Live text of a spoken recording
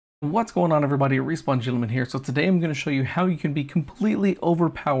What's going on, everybody? Respawn Gentleman here. So today I'm going to show you how you can be completely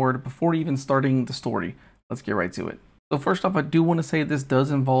overpowered before even starting the story. Let's get right to it. So first off, I do want to say this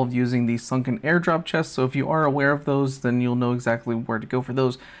does involve using the Sunken airdrop chests. So if you are aware of those, then you'll know exactly where to go for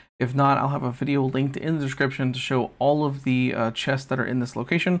those. If not, I'll have a video linked in the description to show all of the chests that are in this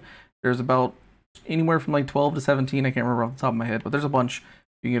location. There's about anywhere from like 12 to 17. I can't remember off the top of my head, but there's a bunch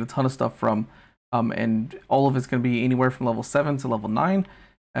you can get a ton of stuff from. And all of it's going to be anywhere from level 7 to level 9.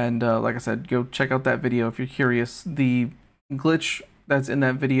 And like I said, go check out that video if you're curious. The glitch that's in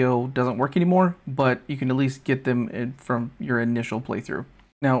that video doesn't work anymore, but you can at least get them from your initial playthrough.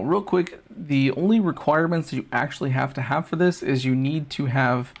 Now, real quick, the only requirements you actually have to have for this is you need to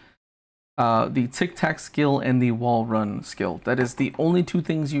have the tic-tac skill and the wall run skill. That is the only two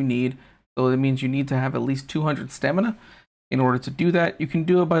things you need. So that means you need to have at least 200 stamina. In order to do that, you can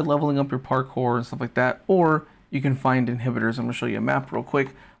do it by leveling up your parkour and stuff like that, or you can find inhibitors. I'm going to show you a map real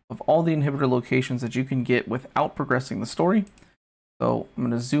quick of all the inhibitor locations that you can get without progressing the story. So I'm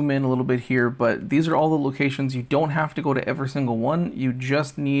going to zoom in a little bit here, but these are all the locations. You don't have to go to every single one. You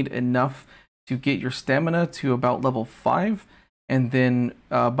just need enough to get your stamina to about level 5. And then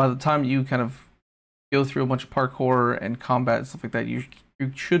by the time you kind of go through a bunch of parkour and combat and stuff like that, you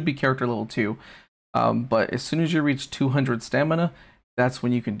should be character level 2. But as soon as you reach 200 stamina, that's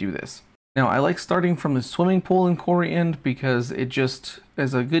when you can do this. Now, I like starting from the swimming pool in Quarry End because it just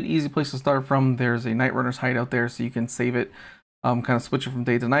is a good, easy place to start from. There's a Night Runner's hideout there, so you can save it, kind of switch it from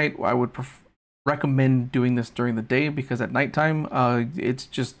day to night. I would recommend doing this during the day because at nighttime, it's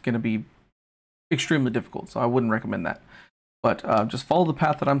just going to be extremely difficult, so I wouldn't recommend that. But just follow the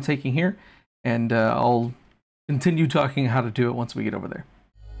path that I'm taking here, and I'll continue talking how to do it once we get over there.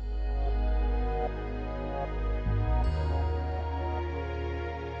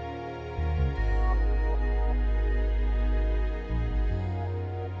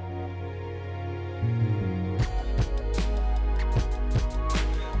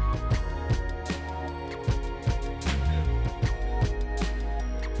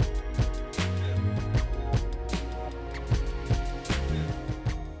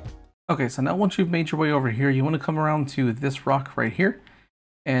 Okay, so now once you've made your way over here, you want to come around to this rock right here.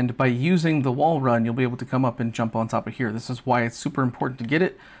 And by using the wall run, you'll be able to come up and jump on top of here. This is why it's super important to get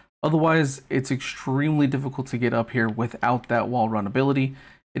it. Otherwise, it's extremely difficult to get up here without that wall run ability.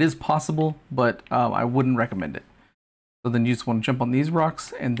 It is possible, but I wouldn't recommend it. So then you just want to jump on these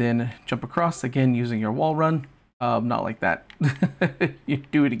rocks and then jump across, again, using your wall run. Not like that. You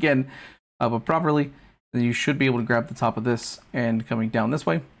do it again, but properly. Then you should be able to grab the top of this and coming down this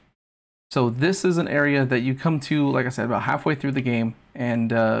way. So this is an area that you come to, like I said, about halfway through the game,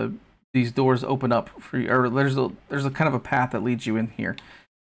 and these doors open up for you, or there's a kind of a path that leads you in here.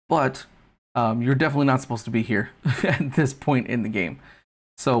 But you're definitely not supposed to be here at this point in the game.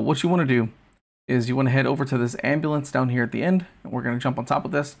 So what you want to do is you want to head over to this ambulance down here at the end, and we're going to jump on top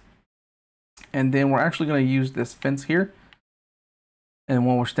of this. And then we're actually going to use this fence here. And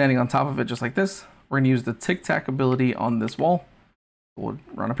when we're standing on top of it just like this, we're going to use the tic-tac ability on this wall. We'll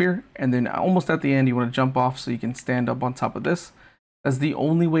run up here, and then almost at the end you want to jump off so you can stand up on top of this. That's the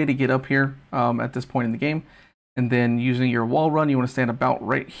only way to get up here at this point in the game. And then using your wall run, you want to stand about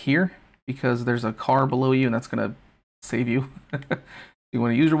right here because there's a car below you and that's going to save you. You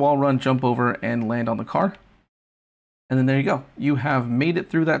want to use your wall run, jump over, and land on the car. And then there you go. You have made it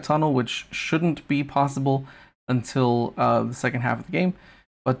through that tunnel, which shouldn't be possible until the second half of the game.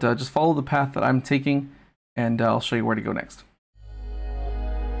 But just follow the path that I'm taking, and I'll show you where to go next.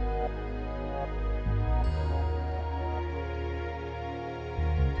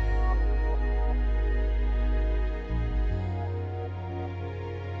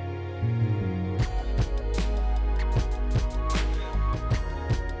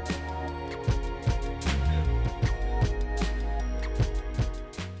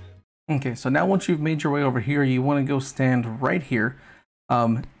 Okay, so now once you've made your way over here, you want to go stand right here.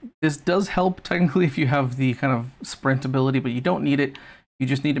 This does help technically if you have the kind of sprint ability, but you don't need it. You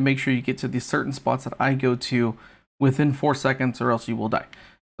just need to make sure you get to these certain spots that I go to within 4 seconds or else you will die.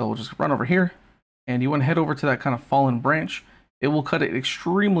 So we'll just run over here, and you want to head over to that kind of fallen branch. It will cut it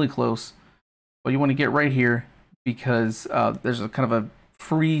extremely close, but you want to get right here because there's a kind of a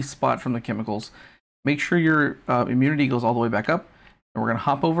free spot from the chemicals. Make sure your immunity goes all the way back up. And we're going to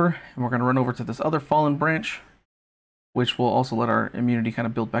hop over, and we're going to run over to this other fallen branch, which will also let our immunity kind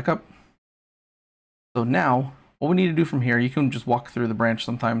of build back up. So now, what we need to do from here, you can just walk through the branch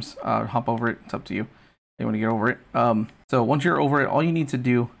sometimes, hop over it, it's up to you. You want to get over it. So once you're over it, all you need to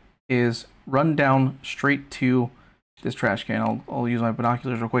do is run down straight to this trash can. I'll use my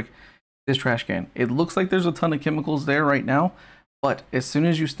binoculars real quick. This trash can. It looks like there's a ton of chemicals there right now, But as soon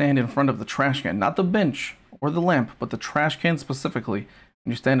as you stand in front of the trash can, not the bench or the lamp, but the trash can specifically,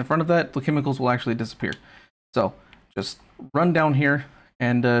 when you stand in front of that, the chemicals will actually disappear. So just run down here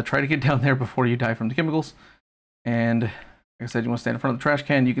and try to get down there before you die from the chemicals. And like I said, you want to stand in front of the trash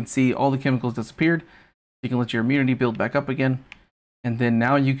can. You can see all the chemicals disappeared. You can let your immunity build back up again. And then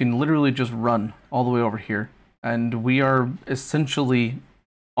now you can literally just run all the way over here. And we are essentially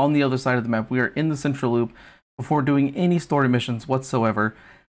on the other side of the map. We are in the central loop before doing any story missions whatsoever.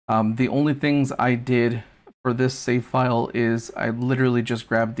 The only things I did for this save file is I literally just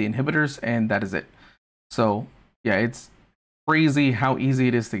grabbed the inhibitors and that is it. So yeah, it's crazy how easy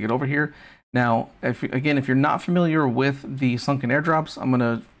it is to get over here. Now, if you're not familiar with the sunken airdrops, I'm going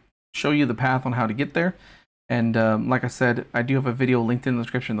to show you the path on how to get there. And like I said, I do have a video linked in the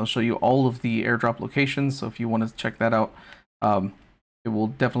description. They'll show you all of the airdrop locations. So if you want to check that out, it will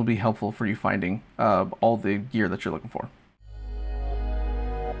definitely be helpful for you finding all the gear that you're looking for.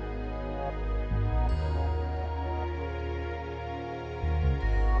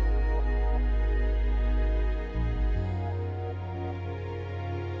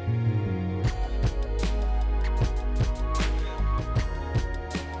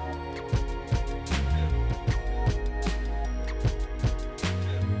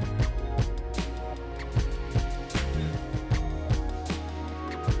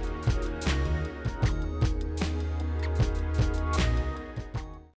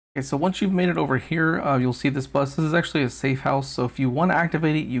 Okay, so once you've made it over here, you'll see this bus. This is actually a safe house, so if you want to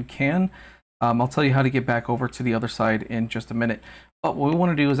activate it, you can. I'll tell you how to get back over to the other side in just a minute. But what we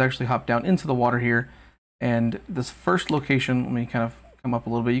want to do is actually hop down into the water here. And this first location, let me kind of come up a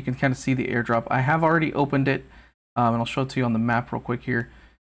little bit. You can kind of see the airdrop. I have already opened it, and I'll show it to you on the map real quick here.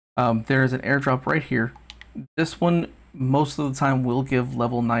 There is an airdrop right here. This one, most of the time, will give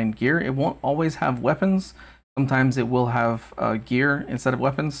level 9 gear. It won't always have weapons. Sometimes it will have gear instead of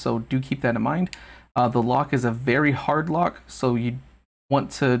weapons, so do keep that in mind. The lock is a very hard lock, so you want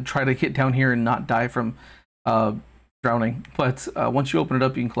to try to get down here and not die from drowning. But once you open it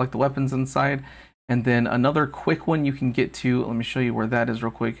up, you can collect the weapons inside. And then another quick one you can get to, let me show you where that is real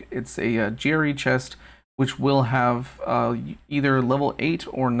quick. It's a GRE chest, which will have either level 8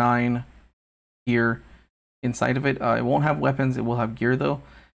 or 9 gear inside of it. It won't have weapons, it will have gear though.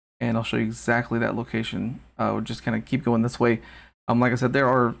 And I'll show you exactly that location. We'll just kind of keep going this way. Like I said, there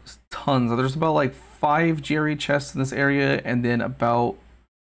are tons. There's about like 5 GRE chests in this area, and then about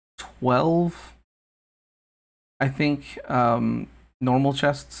 12, I think, normal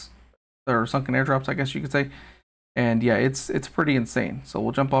chests, or sunken airdrops, I guess you could say. And yeah, it's pretty insane. So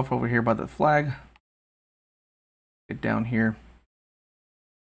we'll jump off over here by the flag. Get down here.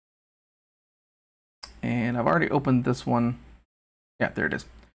 And I've already opened this one. Yeah, there it is.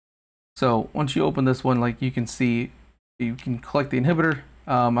 So once you open this one, like you can see, you can collect the inhibitor.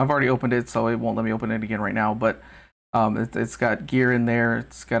 I've already opened it, so it won't let me open it again right now, but it's got gear in there,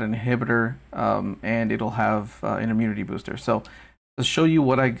 it's got an inhibitor, and it'll have an immunity booster. So to show you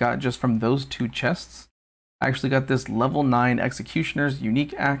what I got just from those 2 chests, I actually got this level 9 Executioner's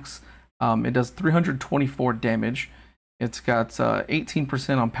unique axe. It does 324 damage. It's got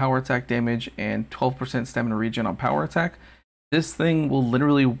 18% on power attack damage and 12% stamina regen on power attack. This thing will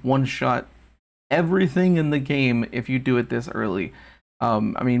literally one-shot everything in the game if you do it this early. I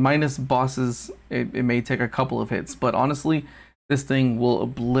mean, minus bosses, it may take a couple of hits, but honestly, this thing will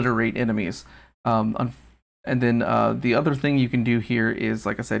obliterate enemies. And then the other thing you can do here is,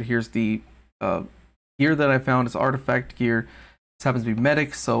 like I said, here's the gear that I found. It's artifact gear. This happens to be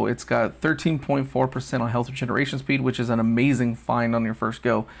medic, so it's got 13.4% on health regeneration speed, which is an amazing find on your first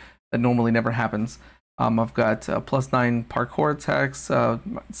go. That normally never happens. I've got +9 parkour attacks,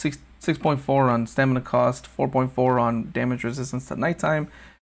 6.4 on stamina cost, 4.4 on damage resistance at nighttime,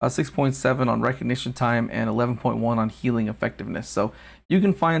 6.7 on recognition time, and 11.1 on healing effectiveness. So you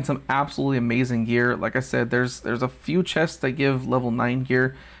can find some absolutely amazing gear. Like I said, there's a few chests that give level 9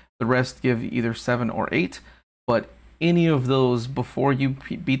 gear. The rest give either 7 or 8. But any of those before you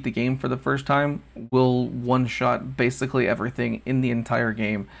beat the game for the first time will one-shot basically everything in the entire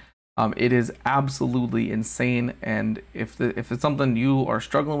game. It is absolutely insane, and if it's something you are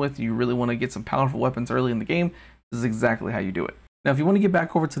struggling with, you really want to get some powerful weapons early in the game, this is exactly how you do it. Now, if you want to get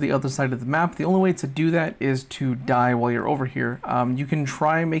back over to the other side of the map, the only way to do that is to die while you're over here. You can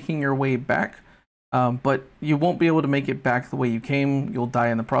try making your way back, but you won't be able to make it back the way you came. You'll die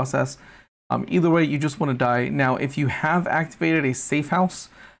in the process. Either way, you just want to die. Now, if you have activated a safe house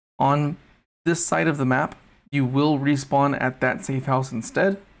on this side of the map, you will respawn at that safe house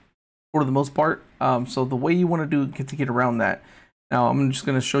instead, for the most part. So the way you want to do to get around that. Now I'm just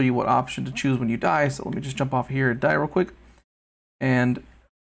going to show you what option to choose when you die. So let me just jump off here and die real quick. And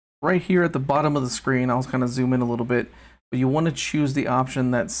right here at the bottom of the screen, I'll kind of zoom in a little bit, but you want to choose the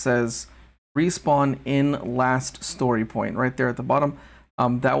option that says respawn in last story point right there at the bottom.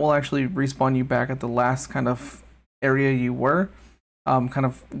 That will actually respawn you back at the last kind of area you were, kind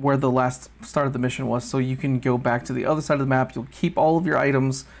of where the last start of the mission was, so you can go back to the other side of the map. You'll keep all of your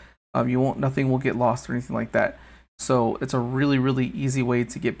items. Nothing will get lost or anything like that. So it's a really easy way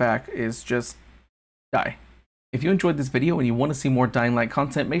to get back, is just die. If you enjoyed this video and you want to see more Dying Light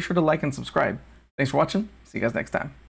content, make sure to like and subscribe. Thanks for watching. See you guys next time.